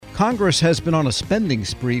Congress has been on a spending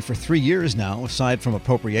spree for 3 years now, aside from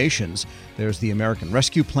appropriations. There's the American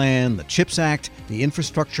Rescue Plan, the CHIPS Act, the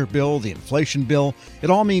infrastructure bill, the inflation bill.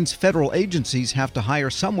 It all means federal agencies have to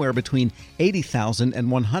hire somewhere between 80,000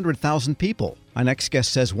 and 100,000 people. My next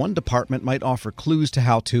guest says one department might offer clues to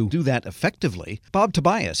how to do that effectively. Bob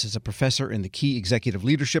Tobias is a professor in the Key Executive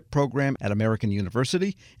Leadership Program at American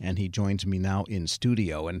University, and he joins me now in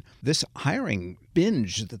studio. And this hiring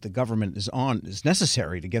binge that the government is on is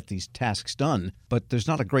necessary to get these tasks done, but there's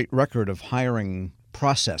not a great record of hiring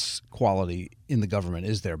process quality in the government,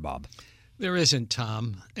 is there, Bob? There isn't,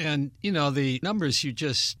 Tom. And, the numbers you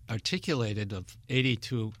just articulated of 80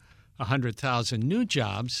 to 100,000 new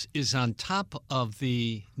jobs is on top of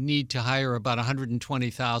the need to hire about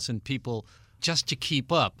 120,000 people just to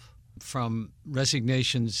keep up from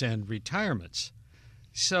resignations and retirements.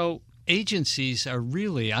 So agencies are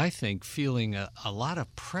really, I think, feeling a lot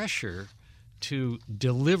of pressure to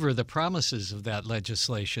deliver the promises of that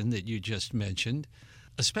legislation that you just mentioned,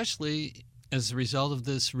 especially as a result of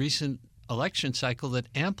this recent election cycle that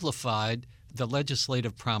amplified the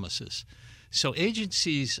legislative promises. So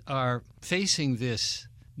agencies are facing this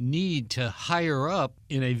need to hire up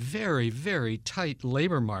in a very, very tight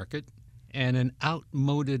labor market and an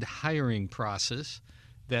outmoded hiring process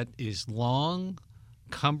that is long,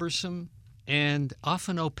 cumbersome, and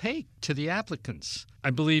often opaque to the applicants. I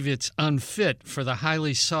believe it's unfit for the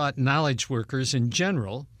highly sought knowledge workers in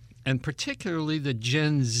general, and particularly the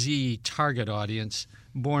Gen Z target audience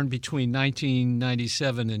born between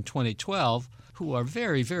 1997 and 2012, who are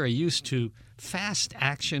very, very used to fast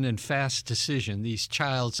action and fast decision, these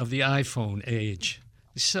childs of the iPhone age.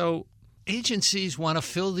 So agencies want to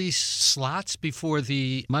fill these slots before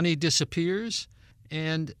the money disappears,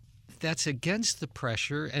 and that's against the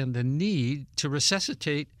pressure and the need to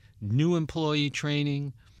resuscitate new employee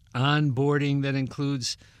training, onboarding that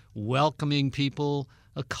includes welcoming people,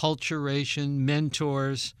 acculturation,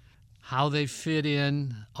 mentors, how they fit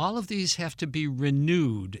in. All of these have to be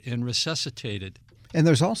renewed and resuscitated. And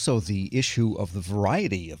there's also the issue of the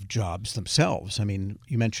variety of jobs themselves. I mean,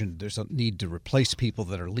 you mentioned there's a need to replace people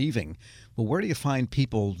that are leaving. Well, where do you find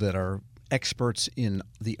people that are experts in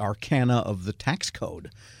the arcana of the tax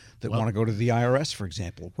code that want to go to the IRS, for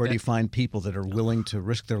example? Where do you find people that are willing to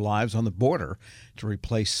risk their lives on the border to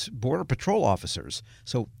replace Border Patrol officers?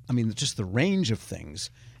 So, I mean, just the range of things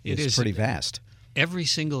is pretty vast. Every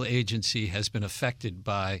single agency has been affected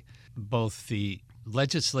by both the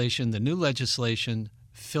legislation, the new legislation,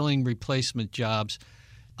 filling replacement jobs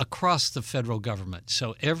across the federal government.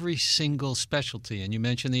 So every single specialty, and you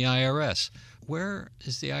mentioned the IRS, where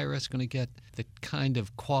is the IRS going to get the kind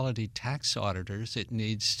of quality tax auditors it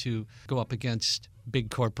needs to go up against big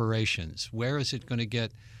corporations? Where is it going to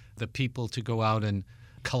get the people to go out and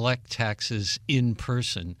collect taxes in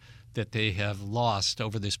person that they have lost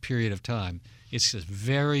over this period of time? It's a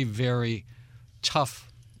very, very tough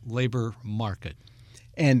labor market.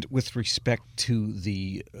 And with respect to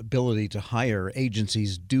the ability to hire,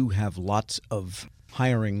 agencies do have lots of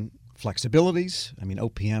hiring flexibilities. I mean,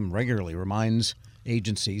 OPM regularly reminds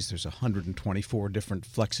agencies there's 124 different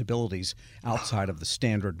flexibilities outside of the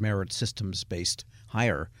standard merit systems-based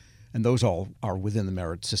hire. And those all are within the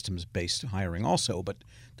merit systems-based hiring also, but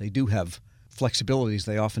they do have flexibilities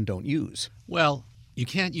they often don't use. Well, you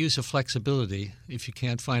can't use a flexibility if you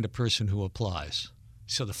can't find a person who applies.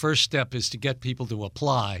 So the first step is to get people to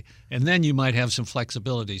apply, and then you might have some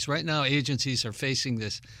flexibilities. Right now, agencies are facing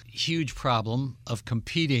this huge problem of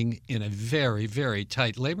competing in a very, very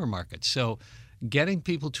tight labor market. So getting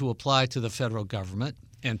people to apply to the federal government,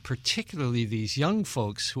 and particularly these young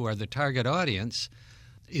folks who are the target audience,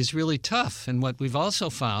 is really tough. And what we've also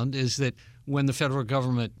found is that when the federal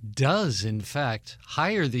government does, in fact,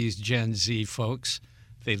 hire these Gen Z folks,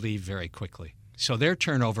 they leave very quickly. So their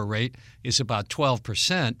turnover rate is about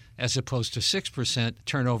 12% as opposed to 6%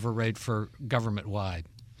 turnover rate for government-wide.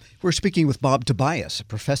 We're speaking with Bob Tobias, a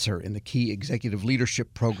professor in the Key Executive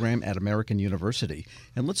Leadership Program at American University.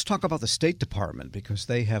 And let's talk about the State Department, because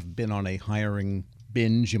they have been on a hiring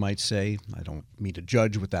binge, you might say. I don't mean to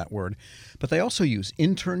judge with that word. But they also use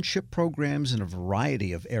internship programs in a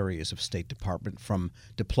variety of areas of State Department, from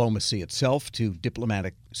diplomacy itself to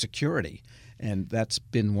diplomatic security. And that's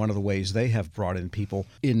been one of the ways they have brought in people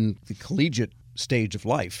in the collegiate stage of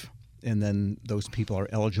life. And then those people are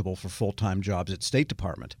eligible for full-time jobs at State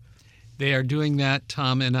Department. They are doing that,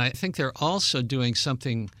 Tom, and I think they're also doing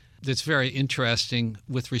something that's very interesting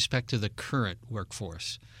with respect to the current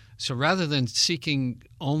workforce. So rather than seeking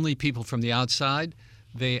only people from the outside,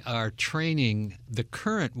 they are training the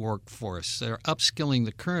current workforce. They're upskilling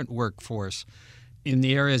the current workforce in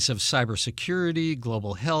the areas of cybersecurity,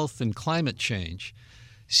 global health, and climate change.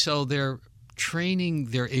 So they're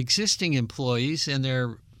training their existing employees, and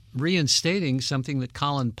they're reinstating something that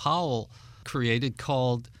Colin Powell created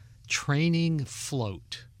called Training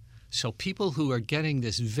Float. So people who are getting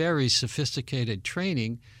this very sophisticated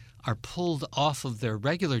training are pulled off of their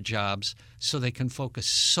regular jobs so they can focus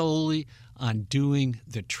solely on doing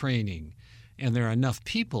the training. And there are enough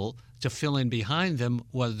people to fill in behind them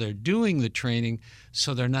while they're doing the training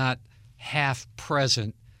so they're not half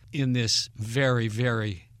present in this very,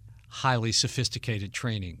 very highly sophisticated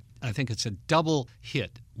training. I think it's a double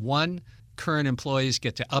hit. One, current employees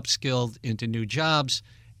get to upskill into new jobs,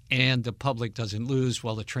 and the public doesn't lose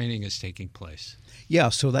while the training is taking place. Yeah,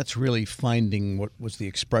 so that's really finding what was the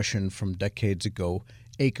expression from decades ago,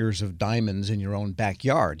 acres of diamonds in your own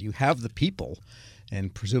backyard. You have the people,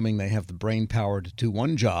 and presuming they have the brain power to do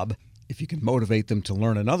one job, if you can motivate them to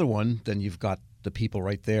learn another one, then you've got the people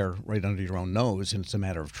right there, right under your own nose, and it's a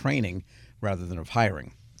matter of training rather than of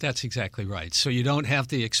hiring. That's exactly right. So you don't have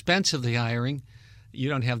the expense of the hiring, you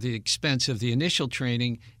don't have the expense of the initial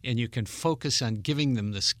training, and you can focus on giving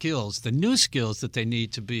them the skills, the new skills that they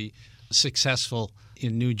need to be successful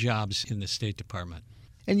in new jobs in the State Department.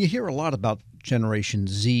 And you hear a lot about Generation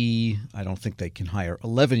Z. I don't think they can hire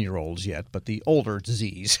 11-year-olds yet, but the older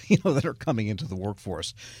Zs, that are coming into the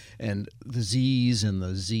workforce. And the Zs and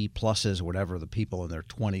the Z pluses, whatever, the people in their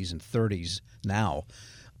 20s and 30s now,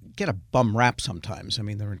 get a bum rap sometimes. I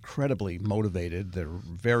mean, they're incredibly motivated. They're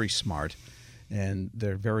very smart. And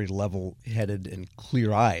they're very level-headed and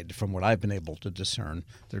clear-eyed from what I've been able to discern.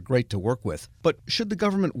 They're great to work with. But should the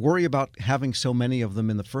government worry about having so many of them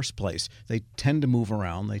in the first place? They tend to move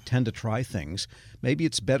around. They tend to try things. Maybe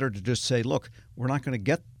it's better to just say, look, we're not going to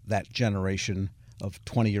get that generation of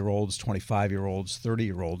 20-year-olds, 25-year-olds,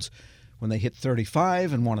 30-year-olds. When they hit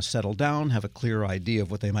 35 and want to settle down, have a clear idea of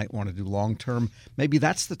what they might want to do long-term, maybe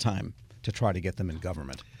that's the time to try to get them in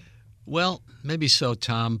government. Well, maybe so,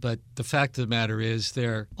 Tom, but the fact of the matter is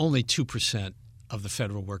they're only 2% of the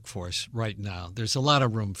federal workforce right now. There's a lot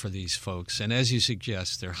of room for these folks, and as you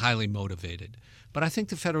suggest, they're highly motivated. But I think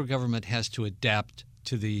the federal government has to adapt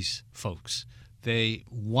to these folks. They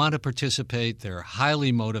want to participate, they're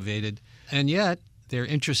highly motivated, and yet they're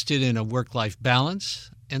interested in a work-life balance,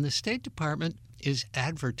 and the State Department is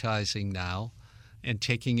advertising now and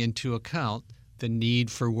taking into account the need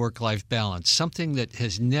for work-life balance, something that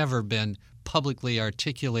has never been publicly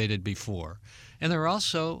articulated before. And they're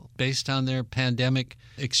also, based on their pandemic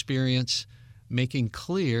experience, making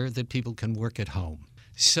clear that people can work at home.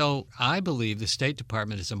 So I believe the State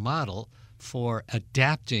Department is a model for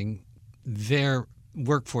adapting their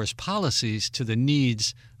workforce policies to the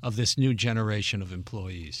needs of this new generation of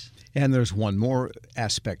employees. And there's one more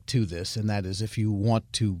aspect to this, and that is if you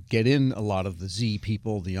want to get in a lot of the Z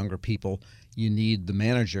people, the younger people, you need the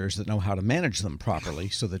managers that know how to manage them properly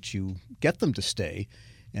so that you get them to stay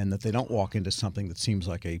and that they don't walk into something that seems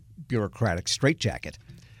like a bureaucratic straitjacket.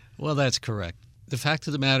 Well, that's correct. The fact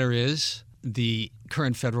of the matter is the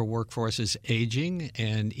current federal workforce is aging,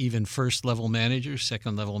 and even first-level managers,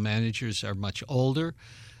 second-level managers are much older,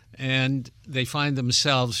 and they find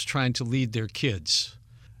themselves trying to lead their kids.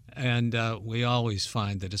 And we always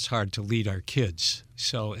find that it's hard to lead our kids.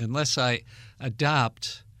 So unless I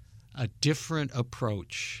adopt a different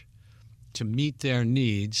approach to meet their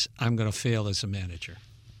needs, I'm going to fail as a manager.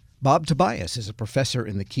 Bob Tobias is a professor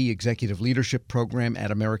in the Key Executive Leadership Program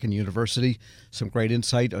at American University. Some great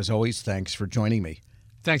insight, as always. Thanks for joining me.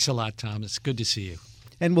 Thanks a lot, Tom. It's good to see you.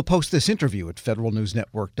 And we'll post this interview at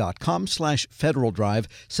federalnewsnetwork.com/Federal Drive.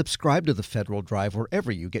 Subscribe to the Federal Drive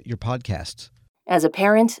wherever you get your podcasts. As a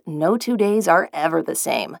parent, no 2 days are ever the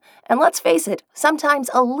same. And let's face it, sometimes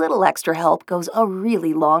a little extra help goes a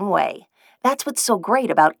really long way. That's what's so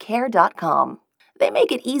great about Care.com. They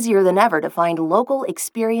make it easier than ever to find local,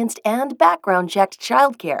 experienced, and background-checked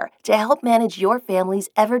childcare to help manage your family's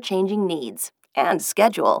ever-changing needs and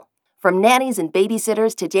schedule. From nannies and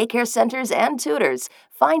babysitters to daycare centers and tutors,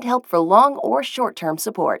 find help for long or short-term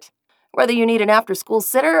support. Whether you need an after-school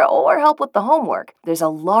sitter or help with the homework, there's a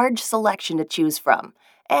large selection to choose from.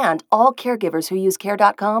 And all caregivers who use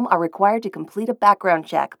Care.com are required to complete a background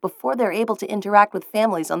check before they're able to interact with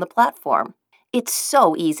families on the platform. It's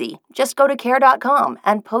so easy. Just go to Care.com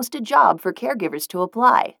and post a job for caregivers to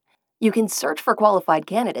apply. You can search for qualified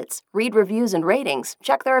candidates, read reviews and ratings,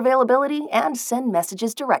 check their availability, and send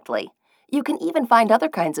messages directly. You can even find other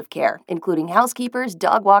kinds of care, including housekeepers,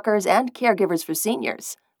 dog walkers, and caregivers for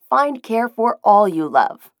seniors. Find care for all you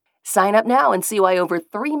love. Sign up now and see why over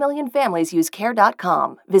 3 million families use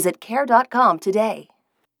Care.com. Visit Care.com today.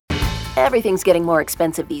 Everything's getting more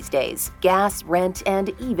expensive these days. Gas, rent, and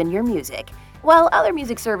even your music. While other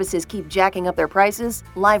music services keep jacking up their prices,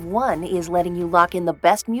 Live One is letting you lock in the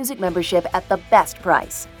best music membership at the best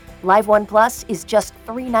price. Live One Plus is just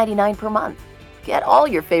 $3.99 per month. Get all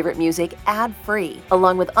your favorite music ad-free,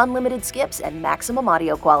 along with unlimited skips and maximum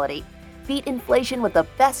audio quality. Beat inflation with the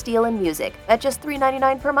best deal in music at just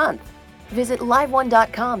 $3.99 per month. Visit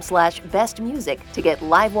liveone.com/bestmusic to get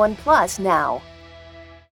Live One Plus now.